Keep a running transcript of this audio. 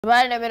The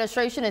Biden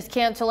administration is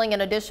canceling an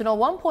additional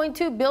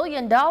 $1.2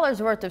 billion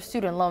worth of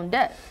student loan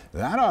debt.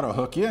 That ought to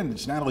hook you.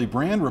 It's Natalie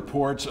Brand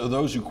reports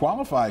those who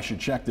qualify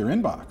should check their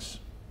inbox.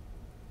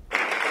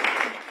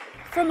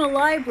 From a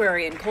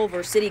library in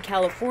Culver City,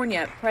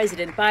 California,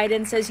 President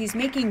Biden says he's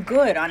making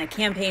good on a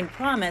campaign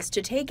promise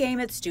to take aim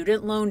at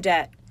student loan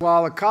debt.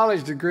 While a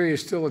college degree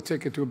is still a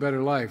ticket to a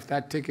better life,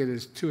 that ticket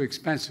is too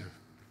expensive.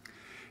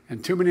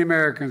 And too many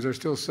Americans are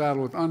still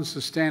saddled with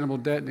unsustainable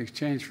debt in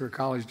exchange for a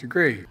college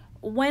degree.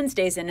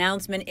 Wednesday's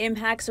announcement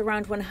impacts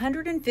around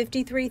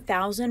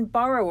 153,000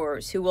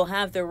 borrowers who will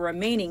have their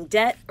remaining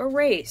debt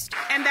erased.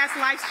 And that's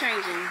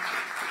life-changing.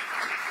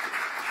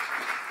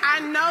 I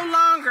no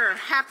longer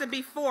have to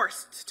be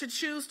forced to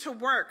choose to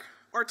work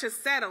or to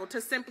settle to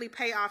simply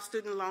pay off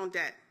student loan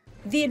debt.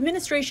 The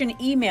administration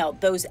emailed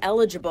those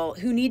eligible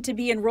who need to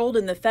be enrolled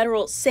in the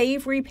federal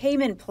SAVE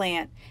repayment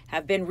plan,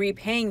 have been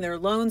repaying their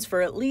loans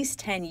for at least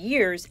 10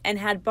 years, and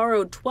had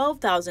borrowed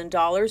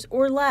 $12,000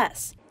 or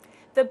less.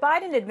 The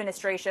Biden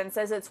administration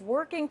says it's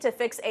working to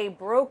fix a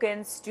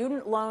broken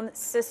student loan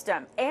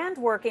system and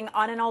working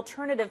on an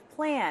alternative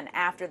plan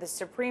after the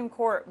Supreme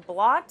Court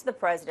blocked the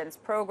president's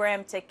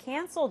program to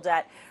cancel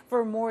debt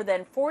for more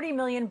than 40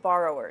 million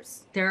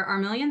borrowers. There are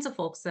millions of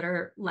folks that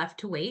are left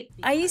to wait.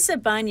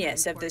 Aisa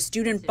Banyas of the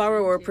Student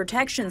Borrower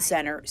Protection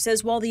Center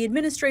says while the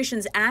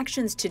administration's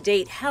actions to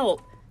date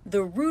help,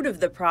 the root of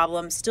the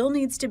problem still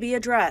needs to be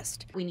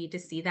addressed. We need to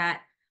see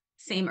that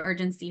same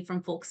urgency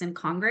from folks in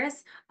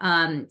Congress.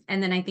 And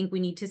then I think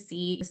we need to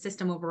see the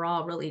system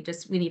overall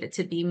we need it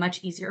to be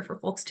much easier for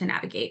folks to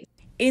navigate.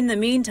 In the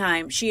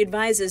meantime, she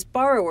advises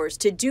borrowers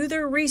to do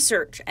their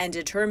research and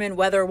determine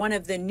whether one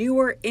of the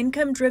newer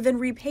income-driven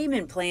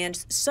repayment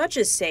plans, such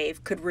as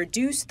SAVE, could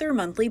reduce their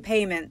monthly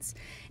payments.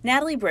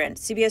 Natalie Brand,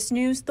 CBS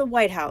News, the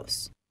White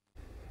House.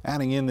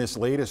 Adding in this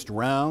latest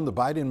round, the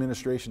Biden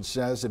administration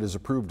says it has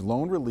approved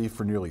loan relief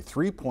for nearly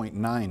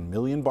 3.9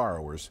 million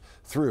borrowers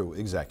through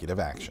executive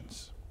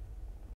actions.